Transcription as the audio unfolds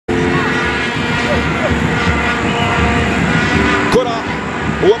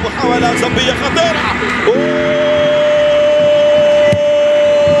محاولة زامبية خطيرة.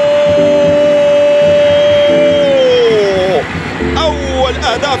 أول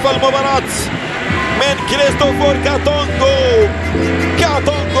أهداف المباراة من كريستوفر كاتونغو.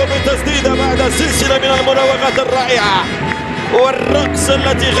 كاتونغو بتسديدة بعد سلسلة من المراوغات الرائعة، والرقص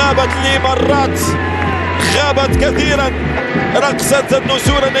التي غابت لمرات، غابت كثيرا، رقصة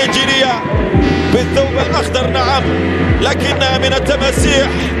النسور النيجيرية بالثوب الأخضر نعم، لكنها من التماسيح.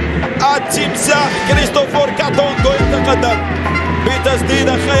 التمساح كريستوفر كاتونغو يتقدم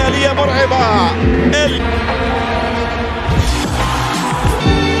بتسديدة خيالية مرعبة.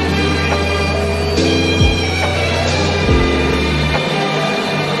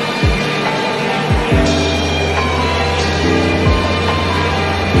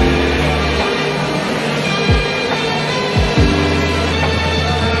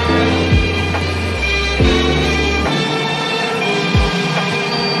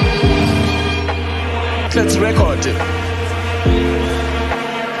 Let's record it.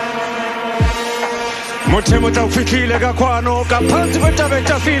 Mutemo taufikile kakwano kaphansi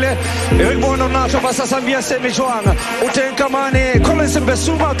kwetabetafile ekubona naso basa Zambia semijwanga utenkamane Collins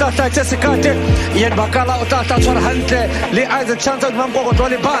Mbesuma utata Jessica yen bakala utata tswara hantle le Isaac Chance mamkoko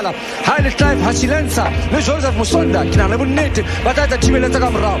twale bala highlight live hasilensa le Joseph Musonda kinana bunnete batata tibeletsa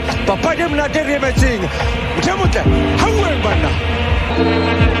kamrao papade mna deri meeting mutemo tle hawe bana.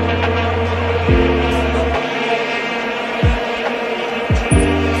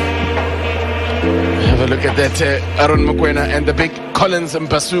 Have a look at that Aaron Mokoena and the big Collins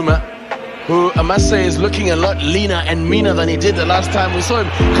Mbasuma, who I must say is looking a lot leaner and meaner than he did the last time we saw him.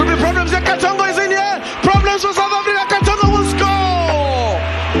 Could be problems there. Katongo is in here. Problems for South Africa. Katongo will score.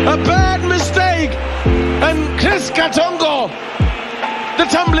 A bad mistake. And Chris Katongo, the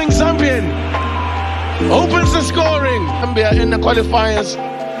tumbling Zambian, opens the scoring. Zambia in the qualifiers.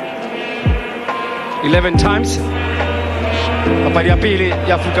 11 times. Habari ya pili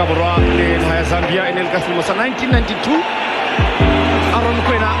ya Afrika Borwa ya Zambia inelekasi mwaka 1992. Aaron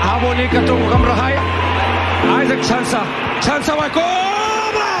Mokoena haboni Katongo kamra hai. Isaac Chance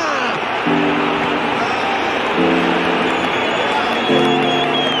wakoma.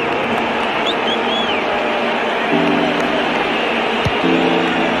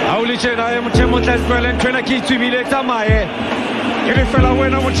 Auliche na ye mutemo tleswele ntwena ke itswibile tsamaye. Ke re fela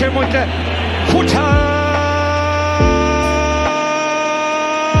wena mutemo tle futa.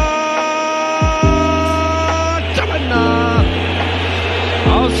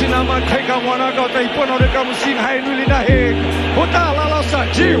 Sinama keka mwana ka ta ipono le ka musin hainuli na he hotala la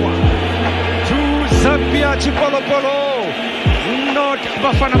sajiwa to Zambia chipolopolo not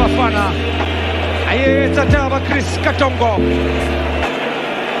bafana aye tataba Chris Katongo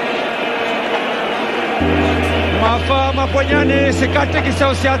mafa maponyane sekate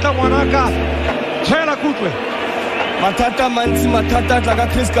kisausiata mwanaka tshela kutwe matata manzi matata tla ka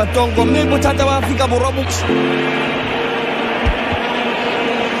Chris Katongo mme bothata ba Afrika Borwa bo.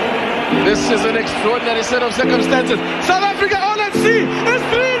 This is an extraordinary set of circumstances. South Africa, all at sea, it's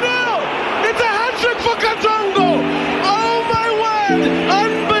 3-0. It's a hat-trick for Katongo. Oh my word,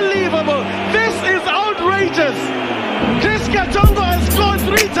 unbelievable. This is outrageous. Chris Katongo has scored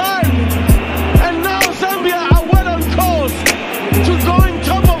 3 times. And now Zambia are well on course to going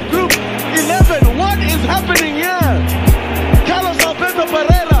top of Group 11. What is happening here? Carlos Alberto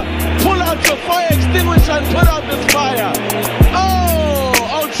Pereira, pull out your fire extinguisher and put out this fire.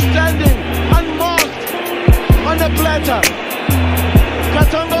 Outstanding, unmarked on the platter.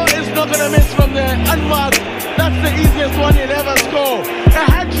 Katongo is not going to miss from there, unmarked. That's the easiest one he'll ever score. A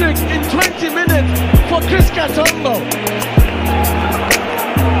hat-trick in 20 minutes for Chris Katongo.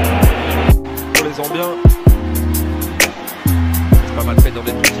 Pour les Zambiens, c'est pas mal fait dans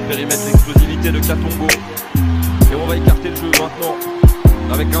des petits périmètres, l'explosivité de Katongo. Et on va écarter le jeu maintenant.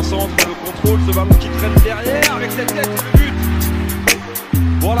 Avec un centre, le contrôle, ce ballon qui traîne derrière avec cette tête, le but.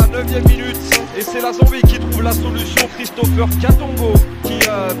 Voilà, 9e minute, et c'est la Zambie qui trouve la solution. Christopher Katongo qui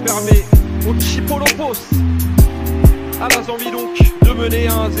permet au Chipolopos à la Zambie donc de mener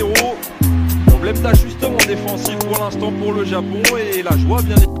 1-0. Problème d'ajustement défensif pour l'instant pour le Japon et la joie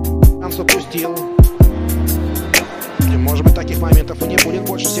bien Запустил. Может быть, таких моментов и не будет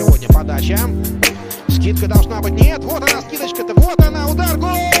больше сегодня. Подача. Скидка должна быть. Нет, вот она скидочка-то. Вот она, удар,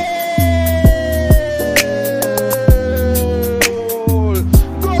 гол!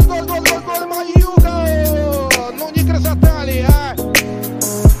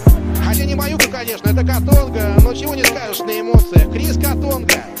 Конечно, это Катонго, но чего не скажешь на эмоциях. Крис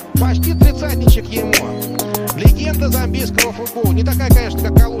Катонго, почти 30-ничек ему. Легенда замбийского футбола. Не такая, конечно,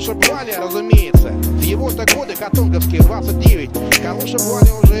 как Калуша Буали, разумеется. В его-то годы, катонговские, 29. Калуша Буали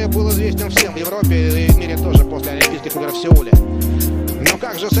уже был известен всем в Европе и в мире тоже после Олимпийских игр в Сеуле. Но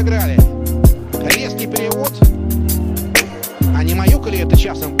как же сыграли? Резкий перевод. А не маюкали это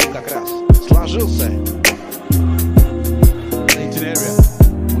часом как раз? Сложился.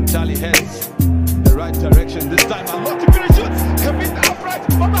 Tally heads in the right direction this time. And what a great shot! Commit upright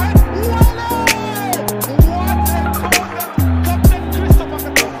from behind. What a goal! Captain Christopher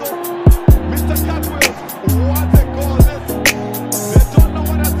Katongo, Mr. Catwell. What a goal! They don't know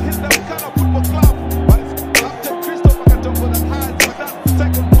what has hit them kind of football club, but it's Captain Christopher Katongo that has for that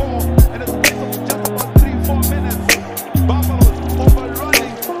second goal in the space of just about 3-4 minutes. Buffalo's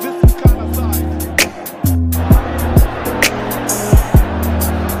overrunning this kind of side.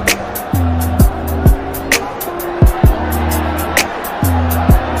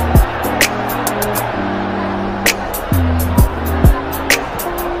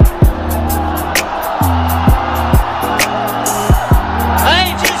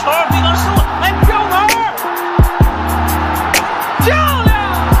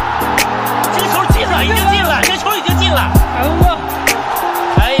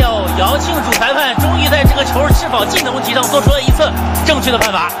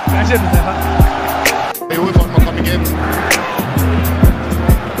 Udefra må komme igennem.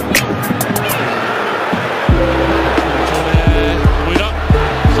 Rytter.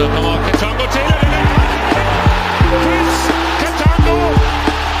 Så kommer Katongo til. Chris Katongo.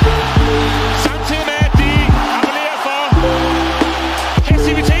 Samtidig med, at de appellerer for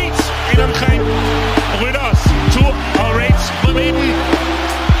passivitet ind omkring Rytters tur og rates på midten.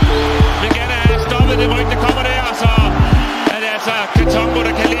 Vil gerne have stoppet det ryg, der kommer der, og så er det altså Katongo,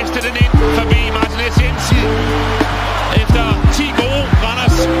 der kan liste den ind forbi Martinez Jensen. Efter 10 gode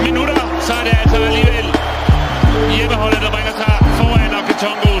Randers minutter, så er det altså alligevel hjemmeholdet, der bringer sig foran, og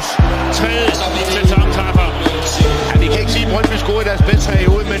Katongos tredje sæsontræffer. Ja, vi kan ikke sige, at Brøndby scorede deres bedste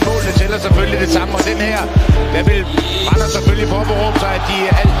periode, men målene tæller selvfølgelig det samme. Og den her, der vil Randers selvfølgelig påberåbe sig, at de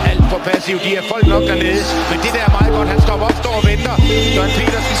er alt for passive. De er folk nok dernede, men det der er meget godt. Han stopper op, står og venter. Søren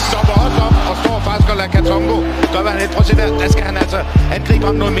Petersen stopper også op og står faktisk og lader Katongo gøre, hvad han vil. Prøv at se der skal han altså angribe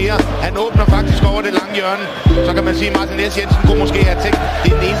ham noget mere. Han åbner faktisk over det lange hjørne. Så kan man sige, at Martinez Jensen kunne måske have tænkt, det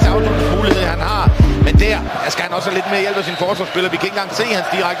er den eneste afslutningsmulighed, han har. Men der skal han også have lidt mere hjælp af sin forsvarsspiller. Vi kan ikke engang se hans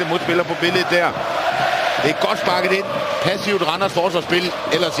direkte modspiller på billedet der. Det er godt sparket ind. Passivt Randers forsvarsspil.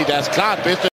 Ellers i deres klart bedste